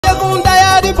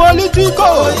Maiyegun Politico.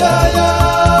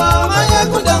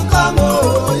 Maiyegun don't come,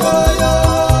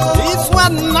 This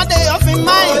one not dey off in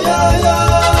mind.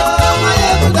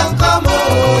 Maiyegun don't come,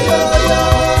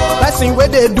 Person where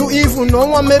they do evil, no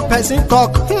one make person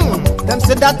talk. Them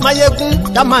say that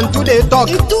Maiyegun, that man too they talk.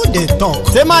 He too they talk.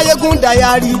 Say Maiyegun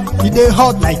diary, he dey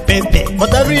hot like pepper.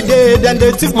 But every day, then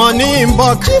they take money in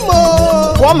bulk.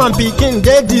 Poor man pikin,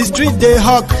 they the street, they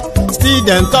hawk. Still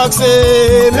them talk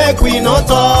say, make we no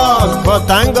talk. But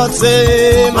thank God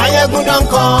say, Maiyegun don't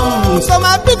come. So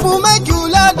my people make you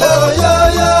laugh.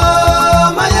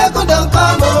 Maiyegun don't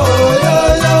come,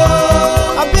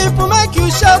 My people make you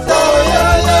shout.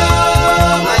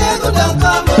 Maiyegun don't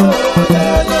come,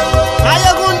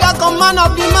 Maiyegun the command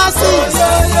of the masses.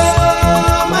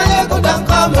 Maiyegun don't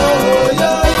come,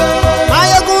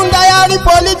 Maiyegun diary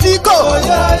Politico.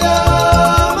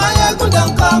 Maiyegun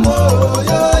don't come,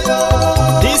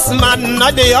 This man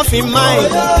not dey off in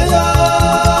mind.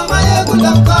 Maiyegun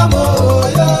don't come,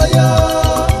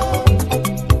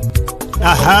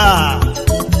 Aha.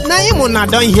 Now him una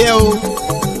don hear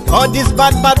all these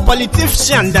bad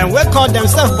politicians them we call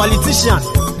themselves politicians.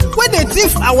 When they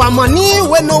thief our money,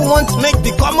 we no want make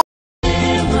the common.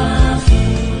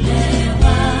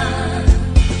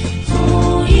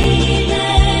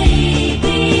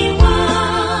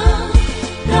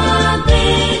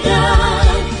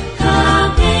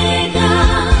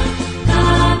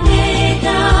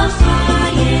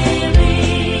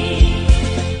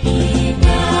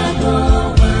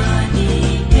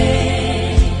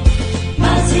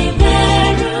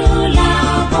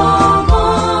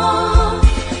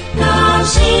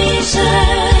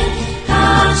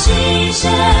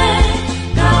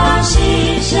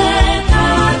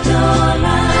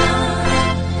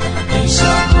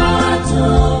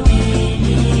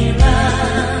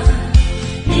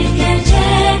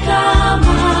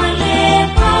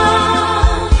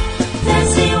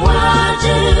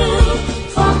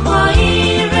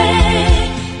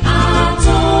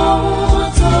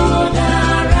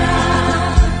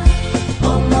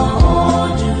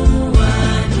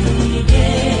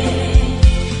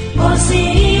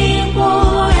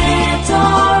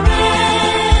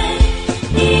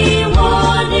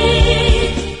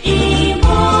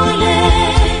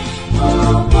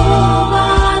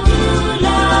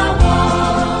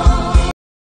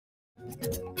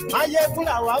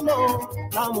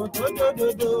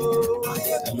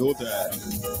 Hello there.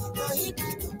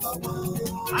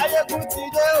 Maiyegun ti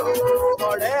dé o,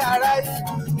 ọ̀rẹ́ ará ìlú.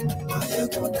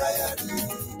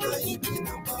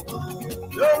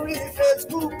 Lórí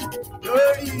Facebook,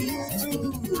 lórí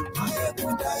YouTube.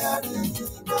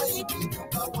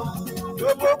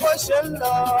 Gbogbo bó ṣe ń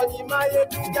lọ ni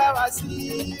Maiyegun já wa sí.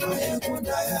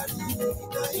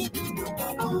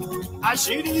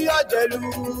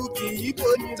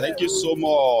 Thank you so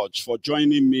much for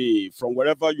joining me from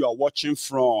wherever you are watching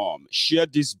from. Share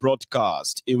this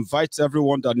broadcast. Invite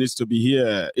everyone that needs to be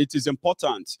here. It is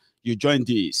important you join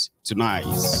this tonight.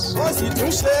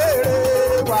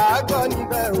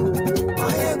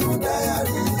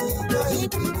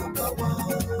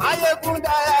 Maiyegun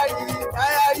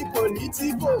diary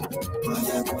Politico.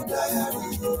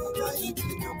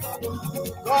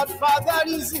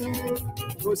 Godfatherism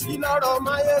kò sí lọ́rọ̀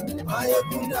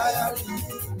Maiyegun diary.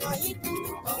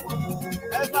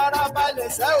 Ẹ farabalẹ̀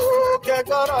sẹ́ o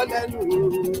kẹ́gọ́rọ̀ lẹ́nu.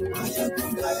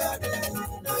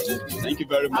 Thank you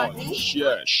very much.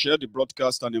 Share the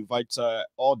broadcast and invite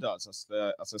others, as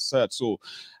I said. So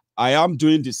I am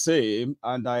doing the same,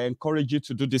 and I encourage you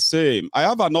to do the same. I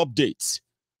have an update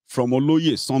from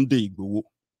Oloye Sunday Igboho,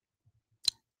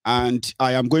 and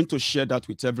I am going to share that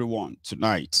with everyone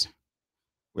tonight.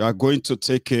 We are going to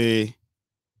take a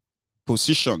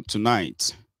position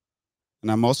tonight,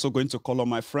 and I'm also going to call on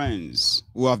my friends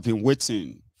who have been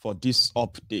waiting for these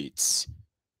updates,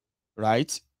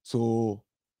 right? So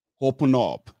open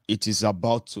up. It is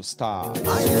about to start.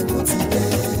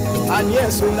 And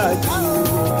yes, we like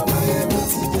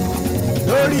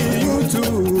Lórí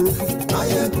YouTube.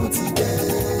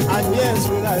 And yes,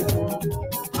 we like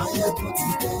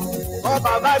Oh,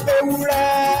 Baba Bewure.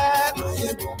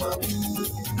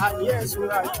 And yes, we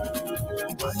like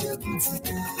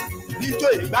Ijó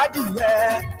Ìgbádìyẹ.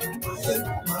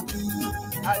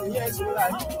 And yes, we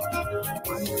like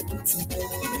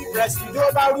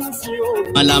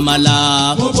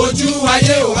Malamala. Mo bojú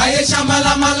ayé o, ayé ṣá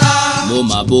malamala. Mo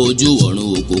máa bójú ọ̀run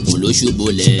òkùnkùn ló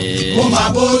ṣubúlẹ̀. Mo máa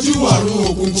bójú ọ̀run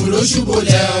òkùnkùn ló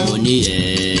ṣubúlẹ̀. Mo ní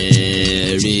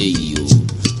ẹ̀ẹ́rẹ́ yìí o.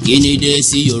 Kí ni dé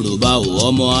sí Yorùbá o,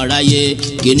 ọmọ aráyé?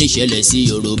 Kí ni ṣẹlẹ̀ sí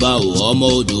Yorùbá o, ọmọ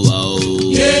Oòduà o?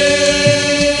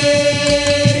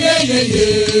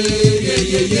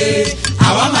 Yéyéyéyéyéyé.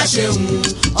 Àwa àwa máa ṣe hùn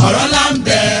ọ̀rọ̀ là ń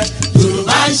bẹ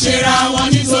Yorùbá ń ṣera wọn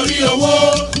nítorí owó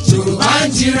Yorùbá ń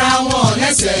jìra wọn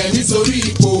lẹ́sẹ̀ nítorí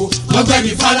ipò wọ́n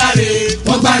gbẹ̀mí fáláre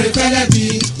wọ́n gbáre pẹ́lẹ́bí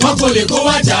wọ́n kò lè kó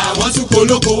wájà wọ́n tún kó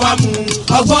lóko wá mú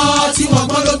ọgbọ́n tí wọ́n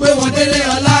gbọ́n ló gbé wọn délé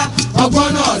ọlá ọgbọ́n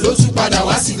náà ló tún padà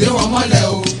wá sí lé wọn mọ́lẹ̀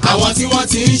o àwọn tí wọ́n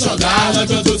ti ń ṣọ̀gá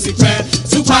lọ́jọ́ tó ti pẹ́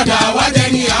tún padà wá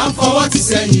dẹni à ń fọwọ́ ti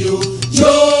sẹ́yìn o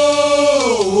yóò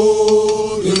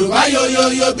Yorùbá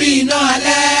yoyoyo bí iná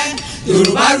alẹ́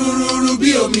Yorùbá rúrúrú bí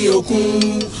omi òkun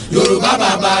Yorùbá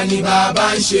bàbá ni bàbá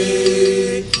ń ṣe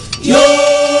yóò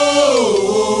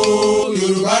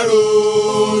Yorùbá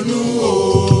ronú o.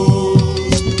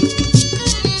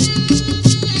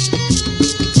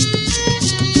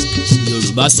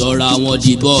 Yorùbá sọra wọn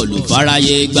di bọ́ọ̀lù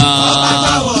fáráyé gbá. wọ́n bá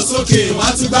gbá wọn sókè wọ́n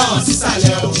á tún gbá wọn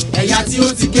sísàlẹ̀ o ẹ̀yà tí ó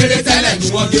ti kéré tẹ́lẹ̀ ni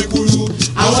wọ́n gé kúrú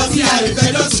àwọn tí àìfẹ́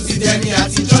lọ́sùn ti dẹni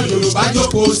àtijọ́ Yorùbá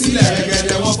jókòó sílẹ̀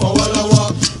rẹ̀gẹ̀dẹ̀ wọn fọwọ́ lọ́wọ́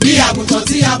bí àgùntàn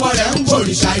tí abọ́ rẹ̀ ń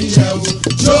gbòrìṣà ilẹ̀ o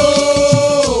yóò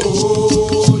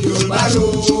Yorùbá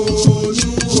ronú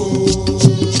o.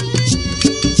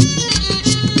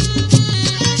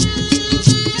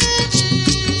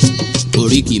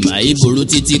 oríkì màí burú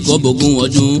títí kó bógún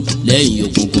ọdún lẹ́yìn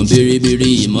òkùnkùn bèrèbèrè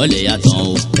ìmọ́lẹ̀ yàtọ̀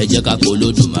o ẹ jẹ́ ká pọ̀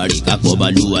Olódùmarè ká pọ̀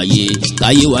Balùwàyé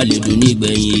káyé wa lè dùn ní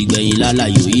ìgbẹ̀yìn ìgbẹ̀yìn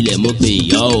lálàyò ilẹ̀ mọ́ pé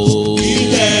ìyá o.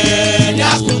 ilẹ̀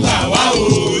dákúgbà wá o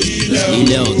ilẹ̀ o.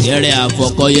 ilẹ̀ ọ̀gẹ́rẹ́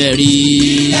àfọkọ́yẹrí.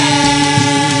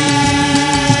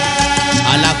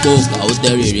 alákòókà ó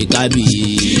tẹ́rẹ̀ẹ́rẹ́ kábì.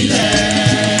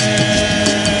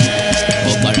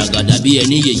 ọ̀gbaragàdà bí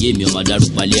ẹni yèyé mi ọmọ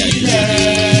darúgbálẹ̀ àdúgbò.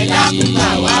 ilẹ̀ dákúgbà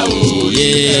wá o.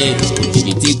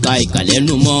 òjijì tí ka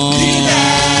ìkàlẹ́nu mọ́.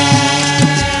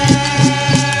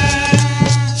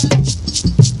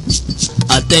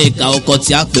 àtẹ ìka ọkọ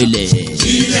tí a pèlè.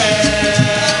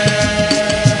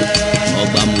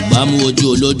 ọgbàmùgbàmù ojú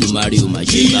Olódùmarè ò máa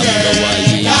ṣe gbàmù lọ́wọ́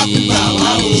ayé.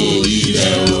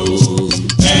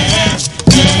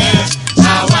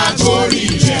 àwa gorí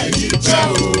ilẹ̀ yìí pẹ́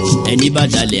o. ẹni bá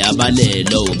dalẹ̀ abalẹ̀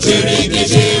lọ ò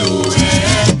pèrègèdè o.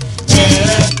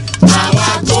 àwa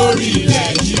gorí ilẹ̀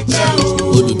yìí pẹ́ o.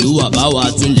 Odùduwà bá wa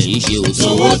túnlẹ̀ yìí ṣe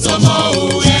òṣòwò owó tọmọ o.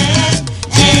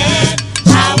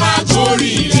 àwa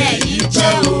gorí ilẹ̀ yìí pẹ́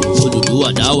o. Odùduwà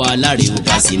dá wa láre o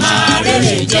ká sì máa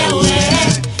rere jẹ́ o.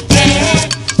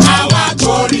 àwa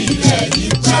gorí ilẹ̀ yìí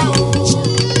pẹ́ o.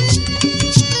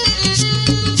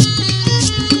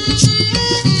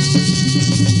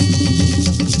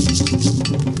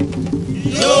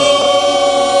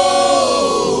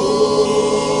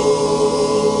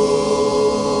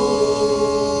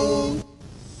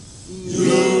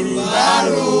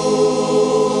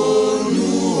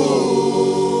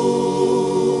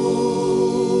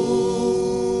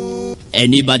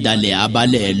 ẹni bá dalẹ̀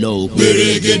abalẹ̀ lọ ò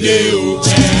pèrègèdè o.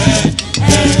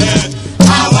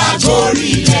 àwa gorí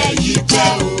ilẹ̀ yìí pẹ́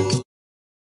o.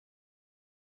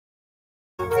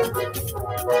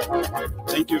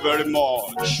 Thank you very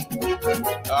much.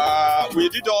 We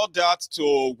did all that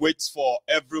to wait for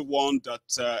everyone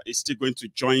that is still going to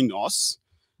join us.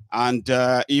 And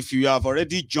if you have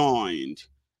already joined,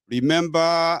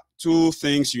 remember 2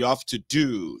 things you have to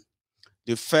do.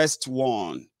 The first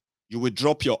one, you will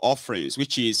drop your offerings,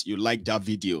 which is you like that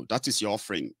video. That is your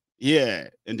offering. Here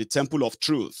in the Temple of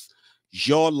Truth,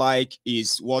 your like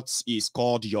is what is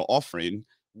called your offering,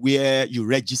 where you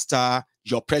register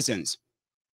your presence.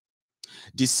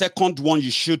 The second one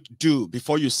you should do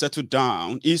before you settle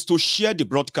down is to share the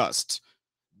broadcast,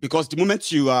 because the moment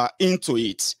you are into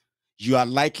it, you are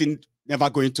likely never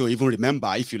going to even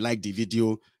remember if you like the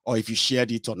video or if you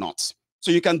shared it or not.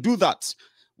 So you can do that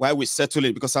while we settle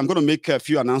it, because I'm going to make a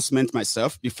few announcements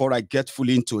myself before I get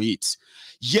fully into it.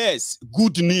 Yes,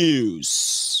 good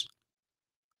news.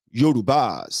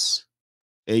 Yorubas,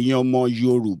 ẹ̀yin ọmọ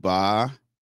Yorùbá,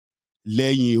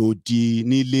 lẹ́yìn odi,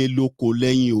 nílé lóko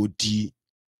lẹ́yìn odi,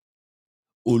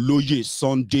 Oloye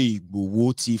Sunday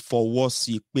Igboho ti fọwọ́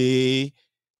sí pé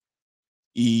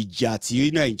ìjà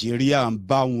tí Nàìjíríà ń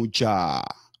bá wọn jà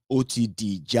ó ti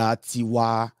di ìjà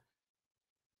tiwa.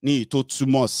 Ní tó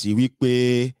túmọ̀ sí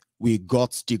wípé we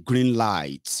got the green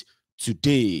light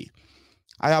today.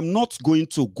 I am not going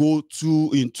to go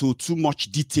into too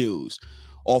much details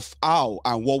of how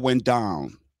and what went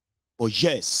down. But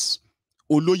yes,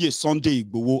 Oloye Sunday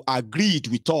Igboho agreed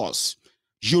with us,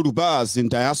 Yorubas in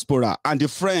diaspora and the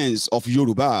friends of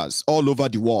Yorubas all over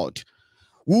the world,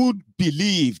 who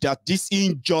believe that this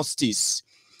injustice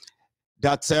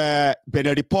that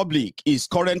Benin Republic is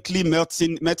currently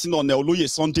melting on Oloye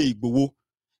Sunday Igboho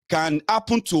can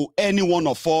happen to any one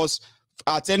of us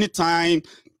at any time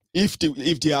if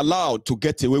they are allowed to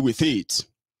get away with it.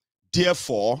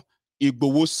 Therefore,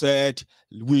 Igboho said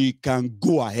we can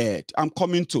go ahead. I'm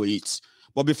coming to it.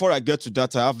 But before I get to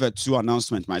that, I have 2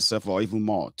 announcements myself, or even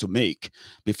more, to make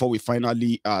before we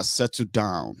finally settle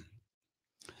down.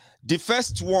 The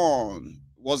first one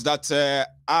was that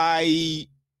I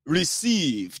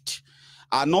received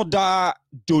another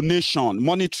donation,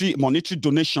 monetary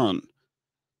donation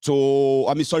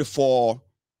for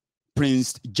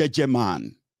Prince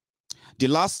Jejeman. The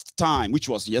last time, which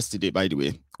was yesterday, by the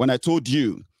way, when I told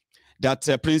you that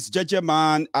Prince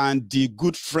Jejeman and the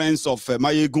good friends of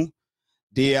Maiyegun,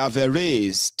 they have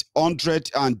raised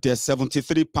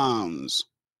 173 pounds.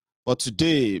 But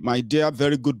today, my dear,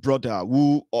 very good brother,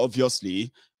 who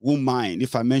obviously won't mind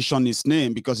if I mention his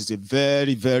name because it's a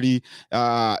very, very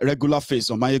regular face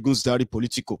on Maiyegun's diary,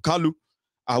 Politico, Kalu.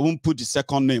 I won't put the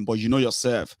second name, but you know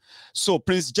yourself. So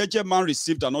Prince Jejeman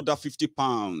received another 50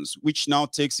 pounds, which now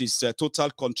takes his total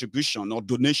contribution or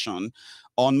donation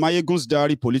on Maiyegun's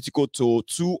diary, Politico, to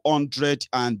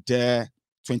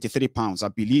 223 pounds, I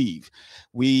believe.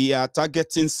 We are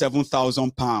targeting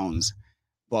 7,000 pounds.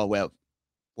 But well,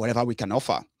 whatever we can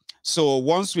offer. So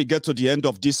once we get to the end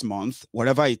of this month,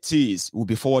 whatever it is will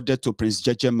be forwarded to Prince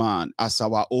Jejeman as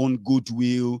our own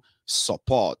goodwill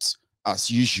support, as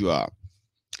usual.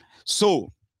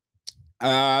 So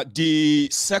the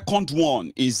second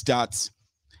one is that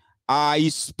I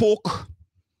spoke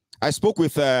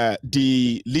with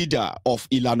the leader of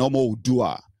Ilanomo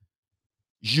Udua,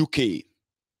 UK,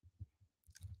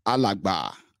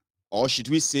 Alagba, or should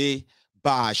we say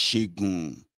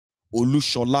Maiyegun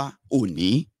Olushola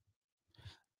Oni.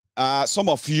 Some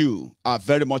of you are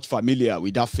very much familiar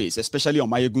with that face, especially on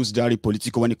Maiyegun's diary,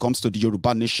 Politico, when it comes to the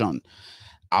Yoruba nation.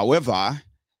 However,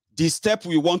 the step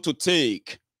we want to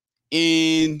take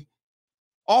in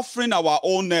offering our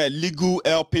own legal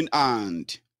helping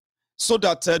hand, so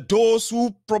that those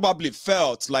who probably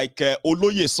felt like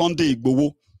Oloye Sunday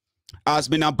Igboho has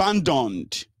been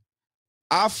abandoned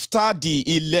after the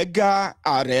illegal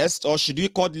arrest, or should we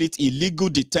call it illegal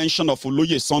detention, of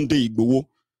Oloye Sunday Igboho,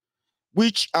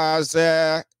 which has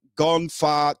gone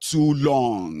far too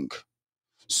long.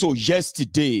 So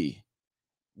yesterday,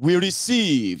 we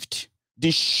received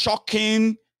the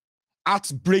shocking,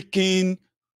 heartbreaking,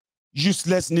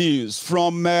 useless news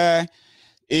from a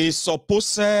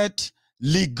supposed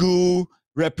legal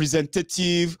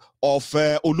representative of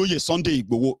Oloye Sunday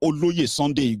Igboho. Oloye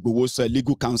Sunday Igboho's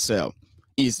legal counsel,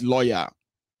 his lawyer.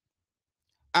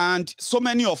 And so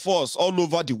many of us all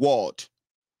over the world,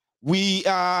 we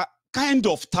are kind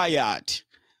of tired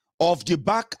of the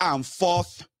back and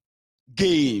forth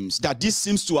games that this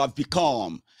seems to have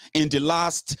become in the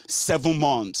last 7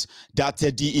 months, that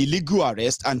the illegal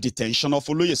arrest and detention of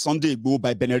Oloye Sunday Igboho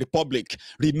by Benin Republic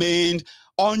remained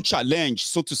unchallenged,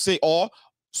 so to say, or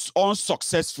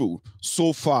unsuccessful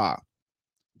so far.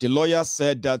 The lawyer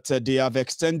said that they have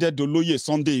extended Oloye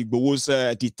Sunday Igboho's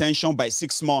detention by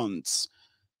 6 months.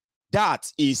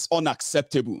 That is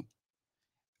unacceptable.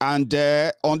 And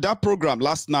on that program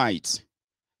last night,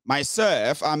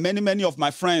 myself and many of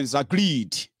my friends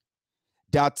agreed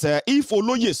that if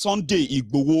Oloye Sunday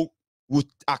Igboho would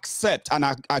accept and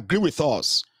agree with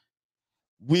us,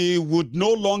 we would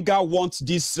no longer want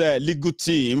this legal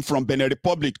team from Benin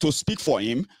Republic to speak for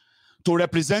him, to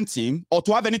represent him, or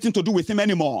to have anything to do with him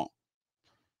anymore.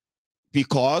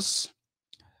 Because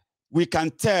we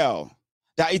can tell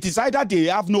that it is either they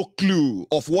have no clue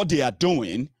of what they are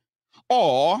doing,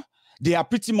 or they are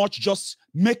pretty much just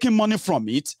making money from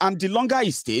it. And the longer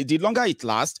it stays, the longer it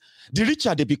lasts, the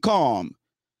richer they become.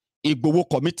 Igboho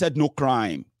committed no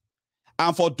crime.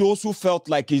 And for those who felt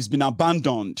like he's been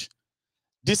abandoned,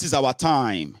 this is our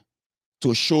time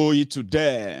to show it to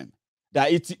them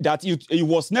that it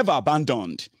was never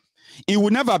abandoned. It will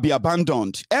never be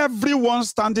abandoned. Everyone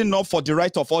standing up for the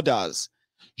right of others,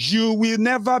 you will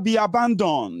never be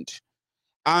abandoned.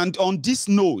 And on this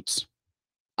note,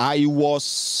 I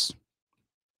was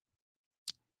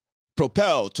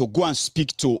propelled to go and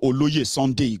speak to Oloye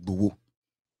Sunday Igboho.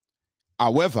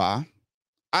 However,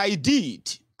 I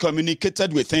did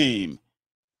communicated with him,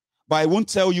 but I won't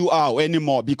tell you how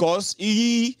anymore, because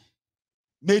he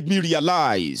made me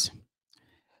realize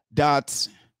that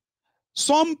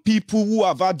some people who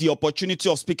have had the opportunity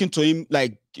of speaking to him,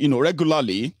 like,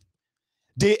 regularly,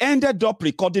 they ended up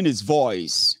recording his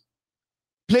voice,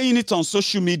 playing it on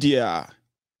social media.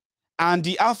 And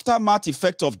the aftermath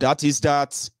effect of that is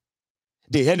that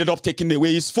they ended up taking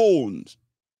away his phone.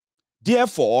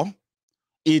 Therefore,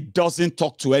 he doesn't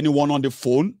talk to anyone on the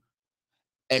phone,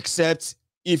 except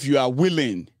if you are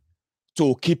willing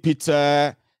to keep it,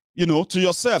 to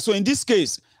yourself. So in this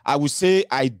case, I would say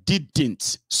I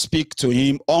didn't speak to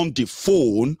him on the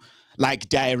phone like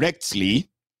directly,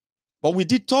 but we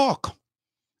did talk.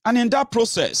 And in that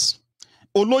process,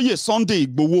 Oloye Sunday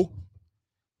Igboho,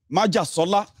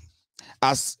 Majasola,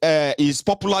 as is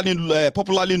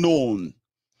popularly known,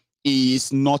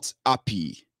 is not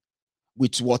happy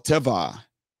with whatever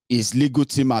his legal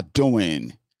team are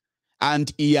doing.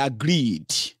 And he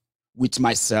agreed with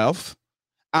myself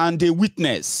and a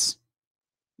witness,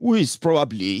 who is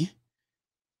probably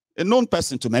a known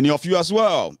person to many of you as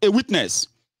well, a witness.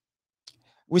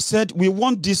 We said, we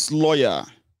want this lawyer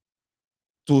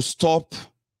to stop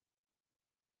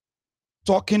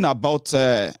talking about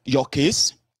your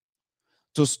case,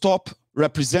 to stop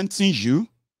representing you,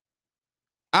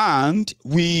 and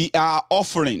we are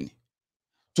offering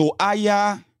to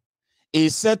hire a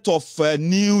set of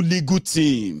new legal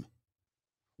team,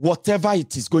 whatever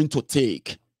it is going to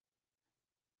take.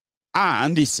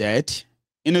 And he said,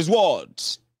 in his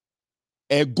words,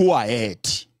 go ahead.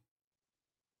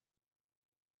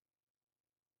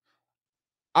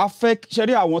 Affect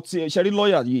Sherry, I want to Sherry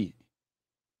lawyer ye.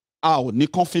 I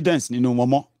need confidence in no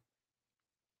mama.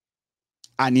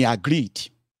 And he agreed.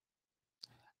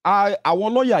 I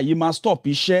want lawyer ye must stop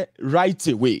iṣẹ́ right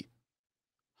away.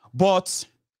 But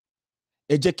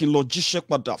ẹ jẹ́ kí n lọ jíṣẹ́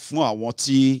padà fún àwọn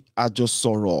tí a jọ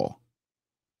sọ̀rọ̀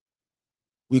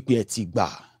wípé ẹ ti gbà.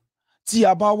 Tí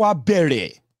a bá wá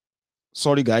bẹ̀rẹ̀.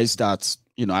 Sorry guys that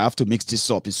I have to mix this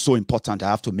up. It's so important I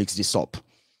have to mix this up.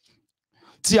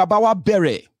 Tí a bá wá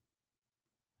bẹ̀rẹ̀,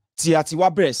 tí a ti wá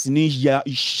bẹ̀rẹ̀ sí ní ya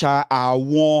ìṣà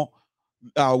àwọn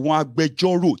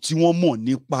agbẹjọ́rò tí wọ́n mọ̀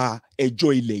nípa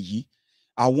ẹjọ́ ilẹ̀ yìí,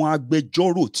 àwọn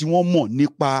agbẹjọ́rò tí wọ́n mọ̀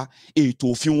nípa ètò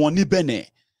òfin wọn ní Benin,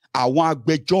 àwọn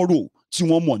agbẹjọ́rò tí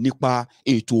wọ́n mọ̀ nípa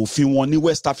ètò òfin wọn ní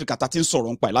West Africa tá ti ń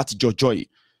sọ̀rọ̀ nípa ẹ̀ láti jọjọ́ yìí.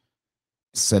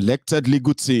 Selected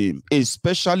legal team, a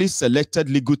specially selected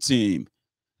legal team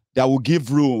that will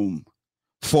give room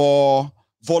for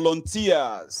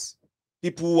volunteers,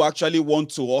 people who actually want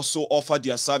to also offer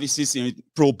their services in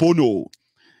pro bono.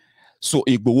 So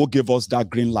Igboho gave us that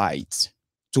green light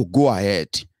to go ahead.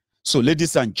 So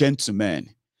ladies and gentlemen,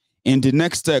 in the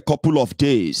next couple of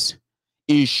days,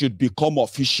 it should become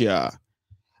official.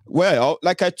 Well,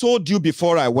 like I told you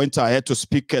before I went ahead to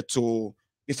speak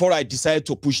before I decided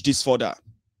to push this further,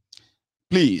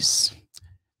 please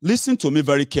listen to me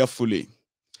very carefully.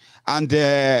 And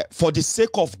for the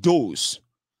sake of those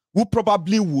who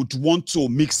probably would want to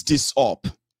mix this up,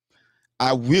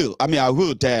 I will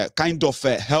kind of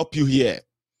help you here.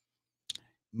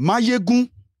 Maiyegun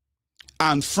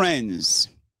and friends,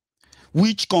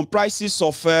 which comprises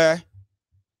of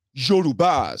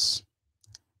Yorubas,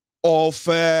 of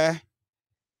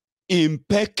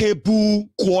impeccable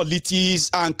qualities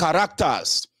and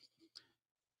characters,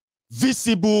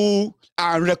 visible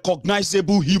and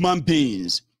recognizable human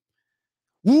beings,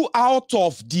 who out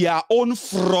of their own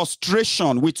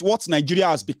frustration with what Nigeria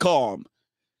has become,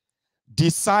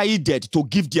 decided to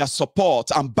give their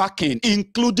support and backing,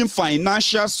 including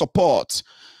financial support,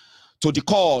 to the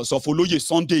cause of Oloye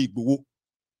Sunday Igboho.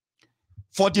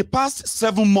 For the past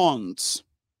 7 months,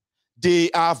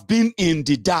 they have been in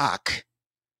the dark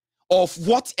of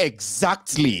what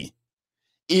exactly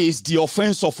is the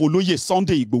offense of Oloye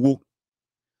Sunday Igboho.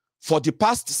 For the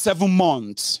past 7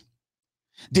 months,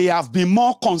 they have been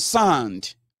more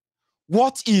concerned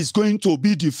what is going to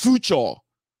be the future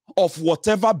of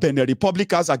whatever Benin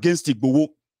Republic has against Igboho.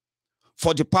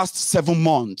 For the past 7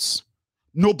 months,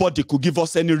 nobody could give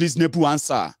us any reasonable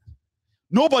answer.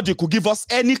 Nobody could give us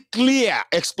any clear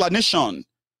explanation.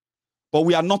 But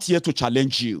we are not here to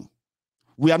challenge you.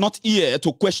 We are not here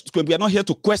to question. We are not here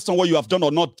to question what you have done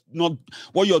or not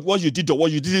what you did or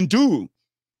what you didn't do.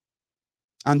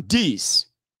 And this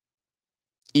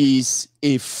is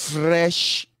a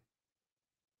fresh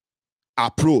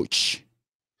approach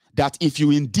that if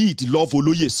you indeed love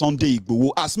Oloye Sunday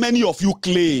Igboho, as many of you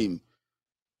claim,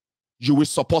 you will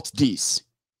support this.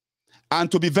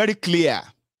 And to be very clear,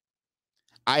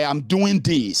 I am doing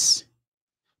this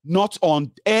not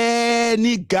on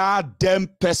any goddamn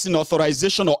person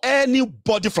authorization or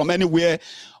anybody from anywhere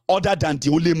other than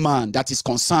the only man that is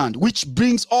concerned, which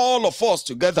brings all of us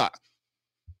together.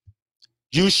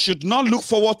 You should not look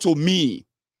forward to me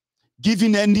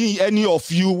giving any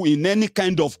of you in any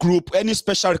kind of group any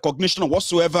special recognition or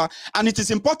whatsoever. And it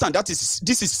is important that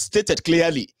this is stated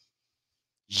clearly.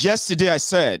 Yesterday I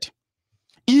said,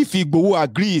 if Igboho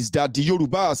agrees that the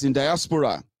Yorubas in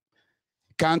diaspora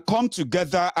can come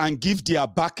together and give their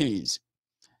backings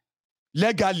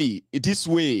legally this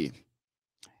way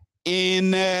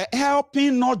in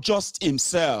helping not just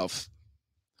himself,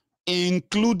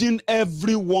 including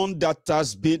everyone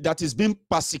that is being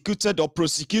persecuted or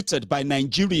prosecuted by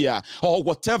Nigeria or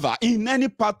whatever in any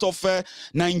part of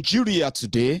Nigeria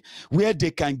today, where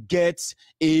they can get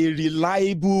a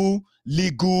reliable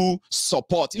legal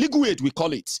support, legal aid we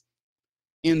call it.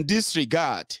 In this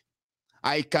regard,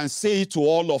 I can say to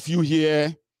all of you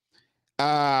here,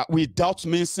 without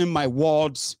mincing my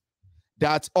words,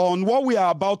 that on what we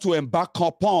are about to embark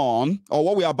upon, or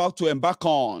what we are about to embark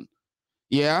on,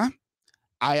 yeah,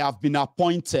 I have been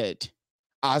appointed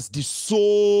as the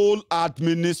sole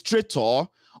administrator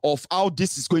of how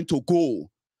this is going to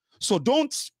go. So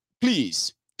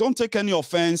please, don't take any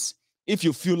offense if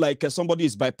you feel like somebody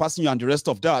is bypassing you and the rest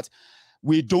of that.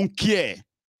 We don't care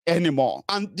anymore.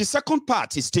 And the second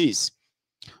part is this.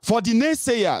 For the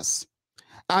naysayers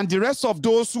and the rest of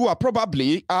those who are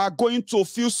probably going to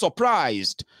feel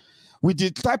surprised with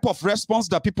the type of response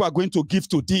that people are going to give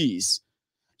to this,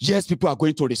 yes, people are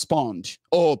going to respond.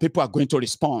 Oh, people are going to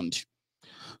respond.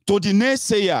 To the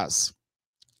naysayers,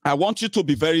 I want you to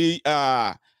be very,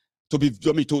 to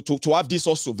have this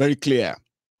also very clear,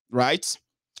 right?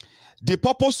 The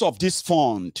purpose of this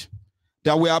fund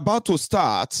that we're about to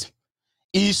start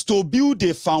is to build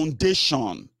a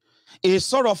foundation, a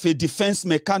sort of a defense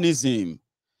mechanism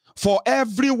for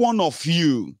every one of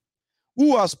you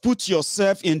who has put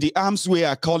yourself in the arm's way,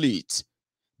 I call it.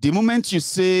 The moment you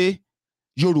say,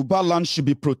 Yoruba land should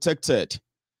be protected,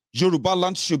 Yoruba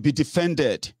land should be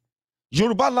defended,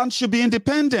 Yoruba land should be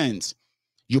independent,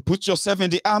 you put yourself in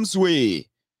the arm's way.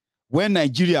 When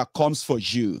Nigeria comes for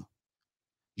you,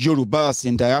 Yorubas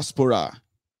in diaspora,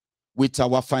 with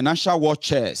our financial war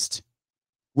chest,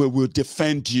 we will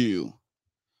defend you.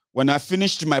 When I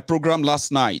finished my program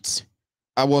last night,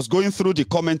 I was going through the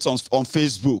comments on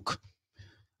Facebook,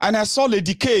 and I saw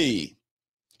Lady K.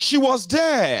 She was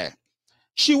there.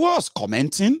 She was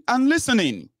commenting and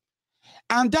listening.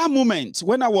 And that moment,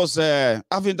 when I was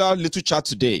having that little chat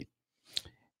today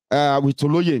with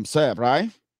Oloye himself, right?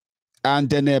 And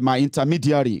then my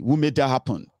intermediary who made that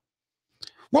happen.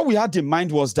 What we had in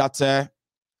mind was that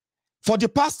for the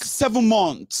past 7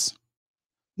 months,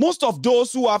 most of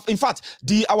those who have, in fact,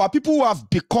 our people who have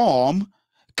become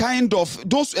kind of,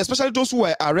 those, especially those who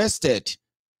were arrested,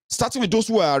 starting with those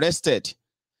who were arrested,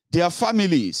 their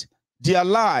families, their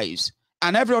lives,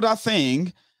 and every other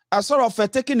thing are sort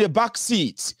of taking a back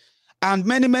seat. And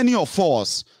many of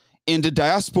us in the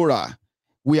diaspora,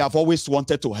 we have always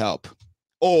wanted to help.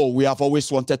 Oh, we have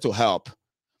always wanted to help.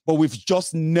 But we've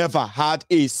just never had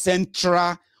a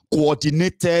central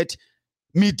coordinated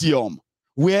medium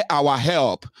where our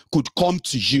help could come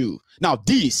to you. Now,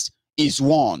 this is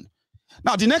one.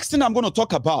 Now, the next thing I'm going to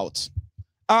talk about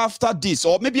after this,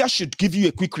 or maybe I should give you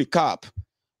a quick recap.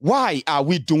 Why are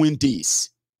we doing this?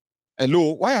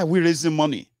 Hello, why are we raising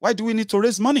money? Why do we need to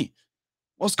raise money?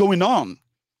 What's going on?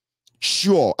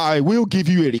 Sure, I will give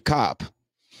you a recap.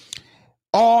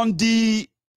 On the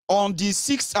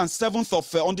 6th and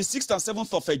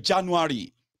 7th of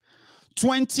January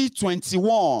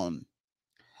 2021,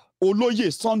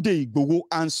 Oloye Sunday Igboho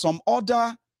and some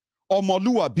other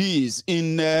Omoluwabis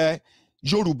in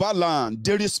Yoruba land,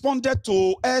 they responded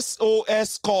to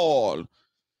SOS call,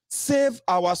 Save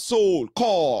Our Soul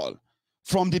call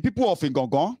from the people of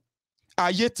Igboho,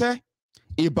 Ayete,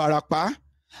 Ibarapa,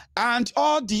 and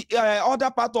all the other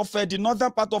part of the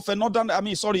northern part of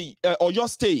Oyo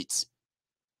State.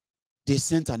 They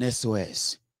sent an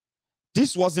SOS.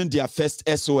 This wasn't their first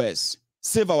SOS.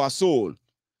 Save Our Soul.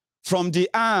 From the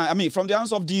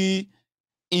hands of the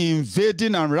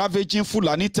invading and ravaging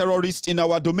Fulani terrorists in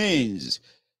our domains.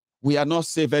 We are not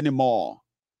safe anymore.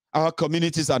 Our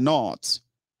communities are not.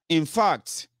 In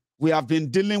fact, we have been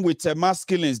dealing with mass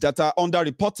killings that are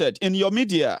underreported in your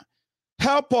media.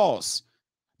 Help us.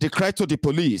 They cried to the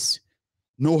police.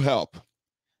 No help.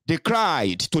 They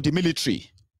cried to the military.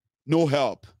 No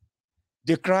help.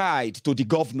 They cried to the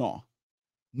governor.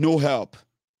 No help.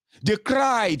 They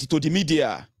cried to the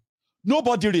media.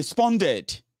 Nobody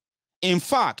responded. In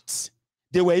fact,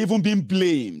 they were even being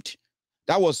blamed.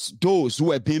 That was those who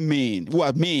were being mean, who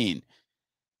are mean.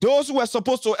 Those who were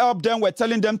supposed to help them were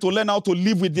telling them to learn how to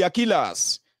live with their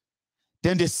killers.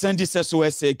 Then they sent this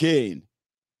SOS again.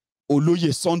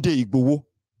 Oloye Sunday Igboho,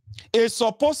 a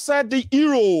supposed the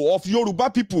hero of Yoruba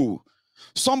people,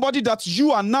 somebody that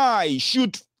you and I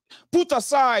should put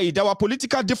aside our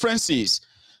political differences,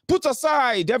 put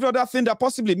aside every other thing that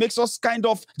possibly makes us kind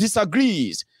of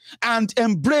disagrees, and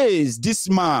embrace this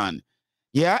man.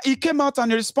 Yeah, he came out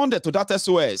and he responded to that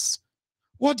SOS.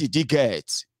 What did he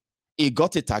get? He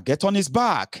got a target on his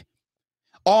back.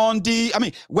 A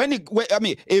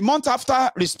month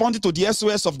after responding to the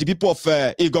SOS of the people of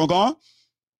Igboho,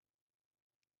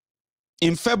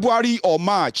 in February or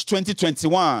March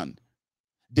 2021,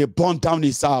 they burned down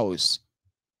his house.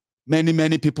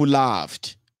 Many people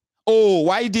laughed. Oh,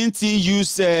 why didn't he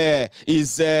use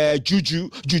his juju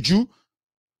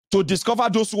to discover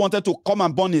those who wanted to come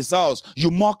and burn his house?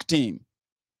 You mocked him.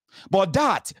 But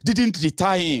that didn't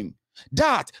deter him.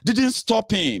 That didn't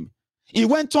stop him. He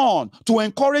went on to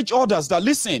encourage others that,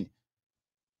 listen,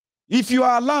 if you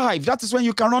are alive, that is when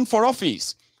you can run for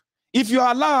office. If you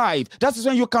are alive, that is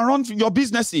when you can run your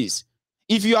businesses.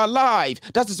 If you are alive,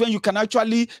 that is when you can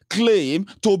actually claim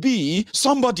to be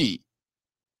somebody.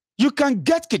 You can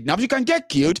get kidnapped, you can get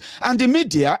killed, and the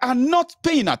media are not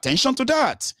paying attention to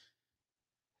that.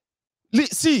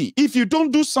 See, if you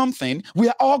don't do something, we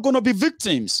are all going to be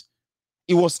victims.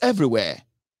 It was everywhere,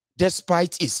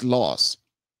 despite his loss.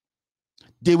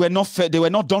 They were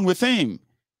not done with him.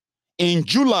 In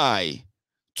July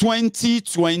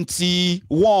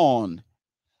 2021,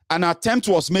 an attempt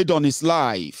was made on his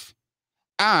life,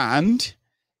 and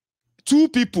 2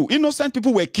 people, innocent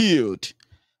people, were killed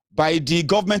by the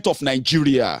government of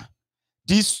Nigeria.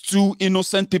 These 2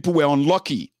 innocent people were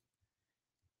unlucky.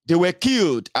 They were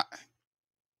killed.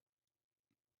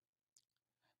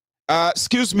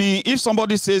 Excuse me, if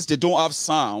somebody says they don't have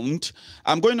sound,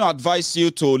 I'm going to advise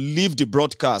you to leave the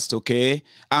broadcast, okay,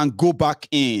 and go back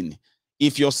in.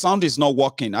 If your sound is not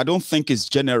working, I don't think it's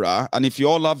general, and if you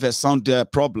all have a sound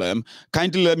problem,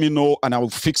 kindly let me know and I will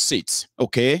fix it,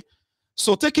 okay?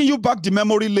 So taking you back the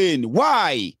memory lane,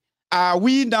 why are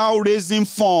we now raising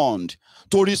funds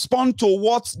to respond to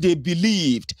what they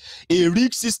believed? A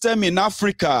rigged system in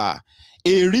Africa,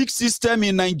 a rigged system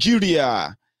in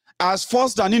Nigeria has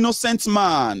forced an innocent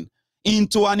man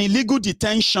into an illegal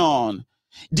detention.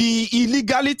 The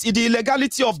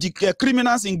illegality of the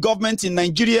criminals in government in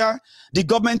Nigeria, the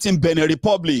government in Benin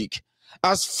Republic,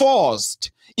 has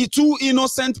forced 2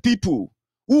 innocent people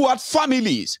who had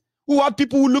families, who had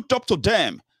people who looked up to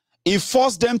them. It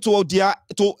forced them to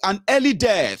an early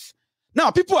death.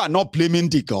 Now, people are not blaming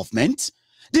the government.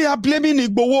 They are blaming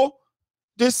Igboho.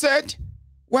 They said,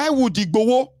 why would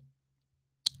Igboho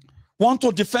want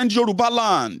to defend Yoruba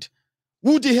land?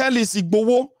 Who the hell is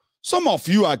Igboho? Some of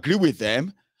you agree with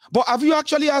them, but have you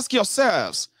actually asked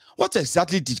yourselves, what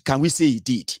exactly can we say he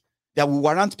did that will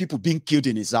warrant people being killed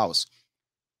in his house?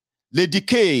 Lady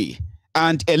K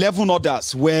and 11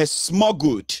 others were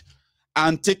smuggled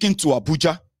and taken to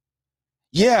Abuja.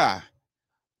 Yeah,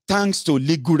 thanks to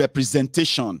legal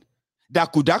representation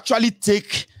that could actually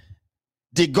take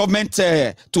the government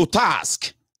to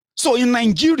task. So in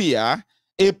Nigeria,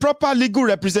 a proper legal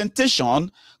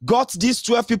representation got these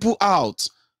 12 people out,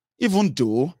 even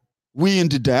though we in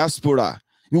the diaspora,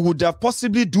 we would have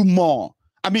possibly do more.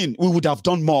 I mean, we would have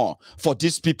done more for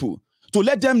these people to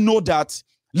let them know that,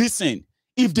 listen,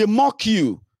 if they mock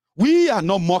you, we are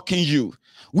not mocking you.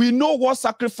 We know what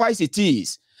sacrifice it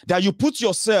is, that you put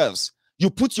yourselves, you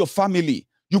put your family,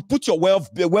 you put your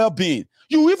well-being,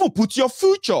 you even put your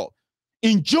future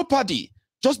in jeopardy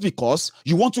just because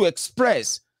you want to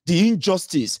express the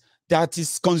injustice that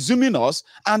is consuming us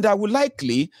and that will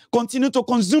likely continue to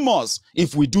consume us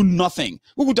if we do nothing.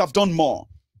 We would have done more.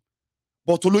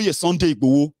 But Oloye Sunday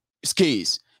Igboho's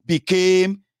case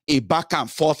became a back and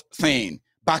forth thing.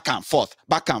 Back and forth,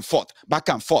 back and forth, back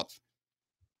and forth.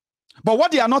 But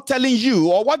what they are not telling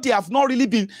you, or what they have not really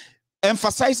been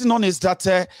emphasizing on, is that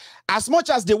as much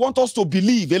as they want us to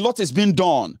believe a lot is being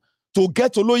done to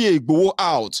get Oloye Igboho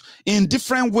out in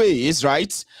different ways,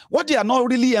 right? What they are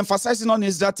not really emphasizing on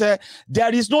is that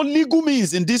there is no legal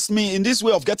means in this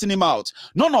way of getting him out.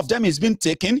 None of them has been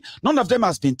taken. None of them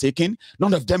has been taken.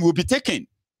 None of them will be taken.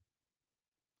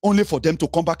 Only for them to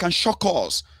come back and shock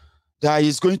us that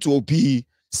he's going to be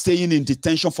staying in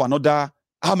detention for another,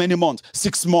 how many months?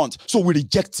 6 months. So we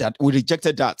rejected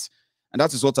that. And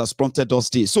that is what has prompted us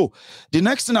this. So the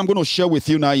next thing I'm going to share with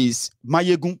you now is,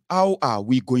 Maiyegun, how are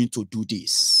we going to do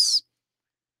this?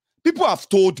 People have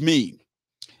told me,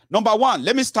 number one,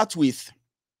 let me start with,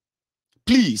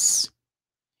 please,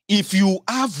 if you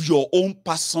have your own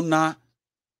personal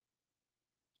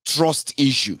trust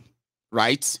issue,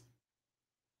 right?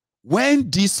 When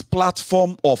this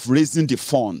platform of raising the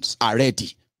funds are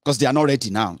ready, because they are not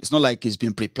ready now. It's not like it's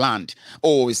been pre-planned.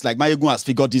 Oh, it's like Maiyegun has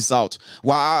figured this out.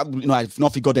 Well, I've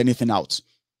not figured anything out.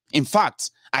 In fact,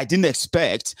 I didn't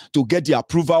expect to get the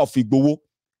approval of Igboho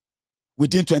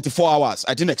within 24 hours.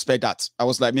 I didn't expect that. I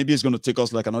was like, maybe it's going to take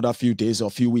us like another few days or a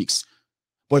few weeks.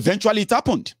 But eventually it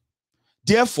happened.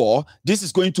 Therefore, this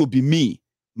is going to be me,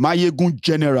 Maiyegun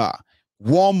General,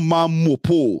 one man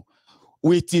mopo,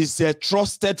 with his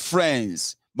trusted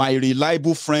friends, my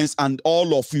reliable friends, and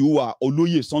all of you who are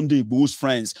Oloye Sunday Igboho's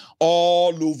friends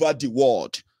all over the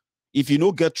world. if you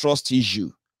no get trust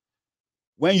issue,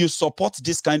 when you support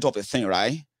this kind of a thing,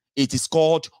 right, it is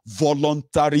called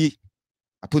voluntary,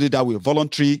 I put it that way,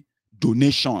 voluntary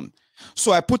donation.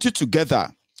 So I put it together.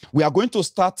 We are going to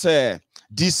start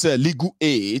this legal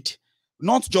aid,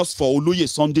 not just for Oloye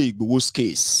Sunday Igboho's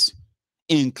case,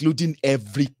 including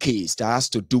every case that has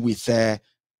to do with the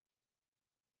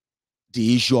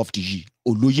issue of the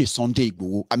Oloye Sunday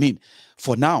Igboho. I mean,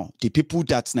 for now, the people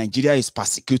that Nigeria is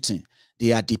persecuting,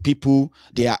 they are the people,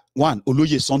 they are, one,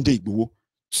 Oloye Sunday Igboho,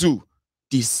 two,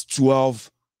 these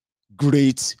 12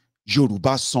 great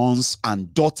Yoruba sons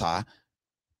and daughter.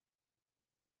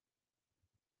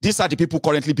 These are the people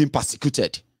currently being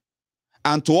persecuted.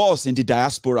 And to us in the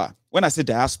diaspora, when I say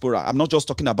diaspora, I'm not just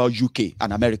talking about UK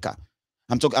and America.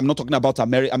 I'm not talking about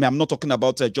America. I mean, I'm not talking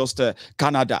about just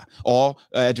Canada or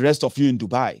the rest of you in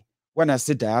Dubai. When I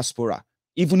say diaspora,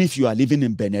 even if you are living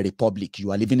in Benin Republic,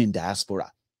 you are living in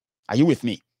diaspora. Are you with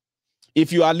me?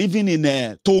 If you are living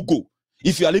in Togo,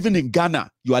 if you are living in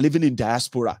Ghana, you are living in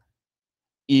diaspora.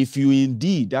 If you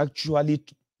indeed actually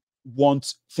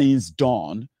want things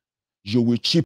done, you will chip